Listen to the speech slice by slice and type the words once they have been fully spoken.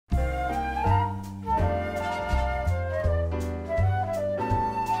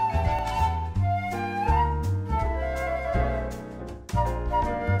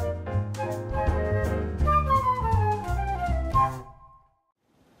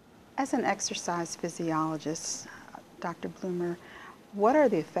As an exercise physiologist, Dr. Bloomer, what are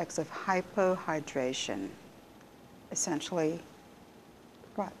the effects of hypohydration? Essentially,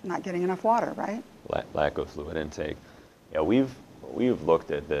 what, not getting enough water, right? Lack of fluid intake. Yeah, we've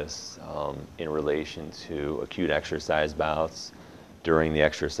looked at this in relation to acute exercise bouts, during the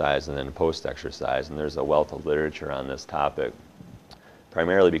exercise, and then post-exercise, and there's a wealth of literature on this topic.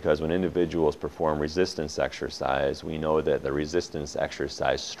 Primarily because when individuals perform resistance exercise, we know that the resistance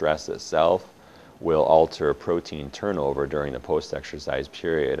exercise stress itself will alter protein turnover during the post-exercise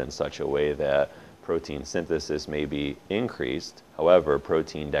period in such a way that protein synthesis may be increased. However,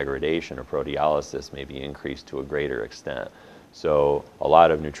 protein degradation or proteolysis may be increased to a greater extent. So a lot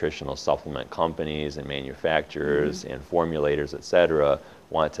of nutritional supplement companies and manufacturers and formulators, et cetera,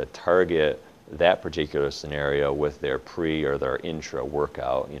 want to target that particular scenario with their pre or their intra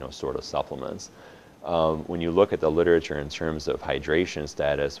workout, sort of supplements. When you look at the literature in terms of hydration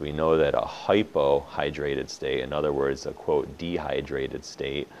status, we know that a hypohydrated state, in other words, a quote dehydrated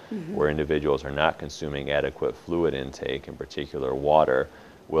state, where individuals are not consuming adequate fluid intake, in particular water,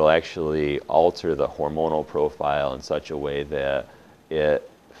 will actually alter the hormonal profile in such a way that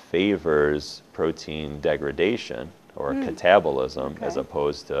it favors protein degradation or catabolism as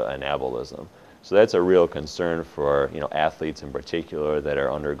opposed to anabolism. So that's a real concern for athletes in particular that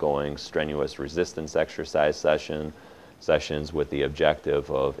are undergoing strenuous resistance exercise sessions with the objective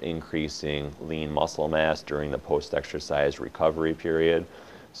of increasing lean muscle mass during the post-exercise recovery period.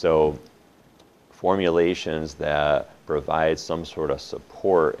 So formulations that provide some sort of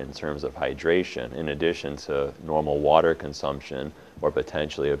support in terms of hydration, in addition to normal water consumption or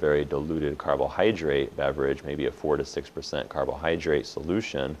potentially a very diluted carbohydrate beverage, maybe a 4 to 6% carbohydrate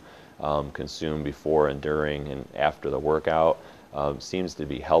solution, consumed before and during and after the workout, seems to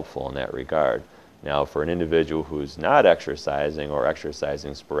be helpful in that regard. Now, for an individual who's not exercising or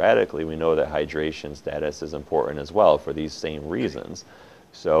exercising sporadically, we know that hydration status is important as well for these same reasons.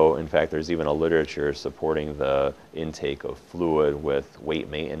 So, in fact, there's even a literature supporting the intake of fluid with weight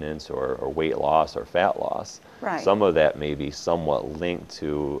maintenance or weight loss or fat loss. Right. Some of that may be somewhat linked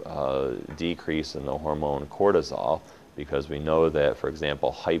to a decrease in the hormone cortisol, because we know that, for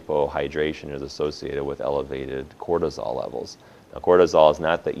example, hypohydration is associated with elevated cortisol levels. Now, cortisol is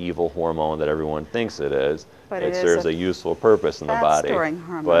not the evil hormone that everyone thinks it is. But it serves a useful purpose in the body. Fat-storing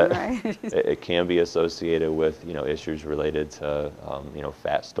hormone, but right? it can be associated with issues related to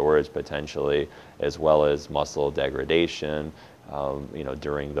fat storage potentially, as well as muscle degradation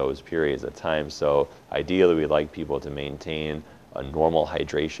during those periods of time. So ideally, we'd like people to maintain a normal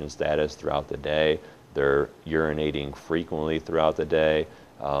hydration status throughout the day. They're urinating frequently throughout the day.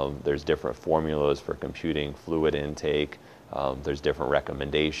 There's different formulas for computing fluid intake. There's different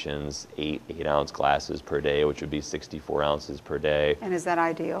recommendations, 8-ounce glasses per day, which would be 64 ounces per day. And is that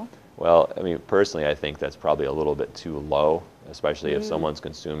ideal? Well, I mean, personally, I think that's probably a little bit too low, especially if someone's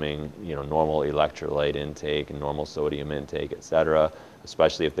consuming, normal electrolyte intake and normal sodium intake, et cetera,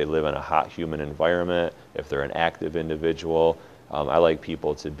 especially if they live in a hot, humid environment, if they're an active individual. I like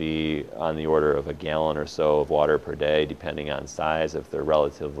people to be on the order of a gallon or so of water per day, depending on size. If they're a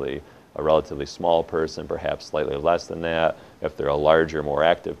relatively small person, perhaps slightly less than that. If they're a larger, more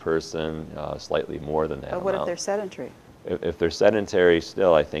active person, slightly more than that. But what amount. if they're sedentary? If they're sedentary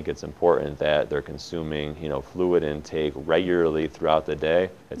still, I think it's important that they're consuming, fluid intake regularly throughout the day.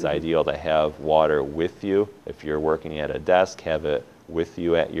 It's ideal to have water with you. If you're working at a desk, have it with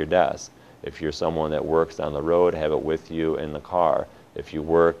you at your desk. If you're someone that works on the road, have it with you in the car. If you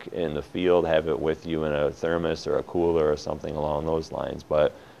work in the field, have it with you in a thermos or a cooler or something along those lines.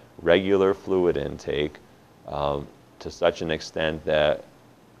 But regular fluid intake to such an extent that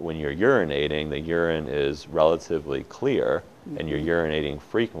when you're urinating, the urine is relatively clear and you're urinating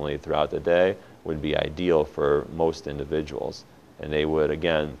frequently throughout the day would be ideal for most individuals. And they would,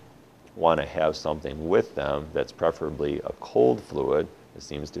 again, want to have something with them that's preferably a cold fluid. It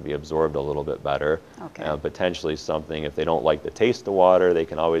seems to be absorbed a little bit better. Okay. Potentially something, if they don't like the taste of water, they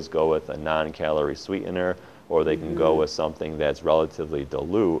can always go with a non-calorie sweetener, or they can go with something that's relatively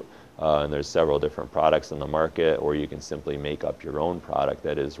dilute. And there's several different products in the market, or you can simply make up your own product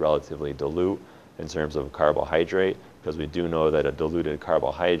that is relatively dilute in terms of carbohydrate, because we do know that a diluted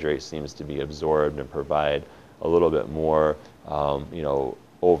carbohydrate seems to be absorbed and provide a little bit more,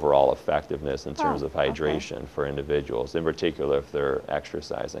 overall effectiveness in terms of hydration for individuals, in particular if they're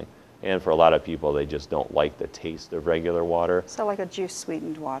exercising. And for a lot of people, they just don't like the taste of regular water. So like a juice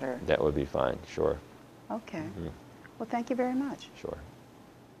sweetened water? That would be fine, sure. Okay. Well, thank you very much. Sure.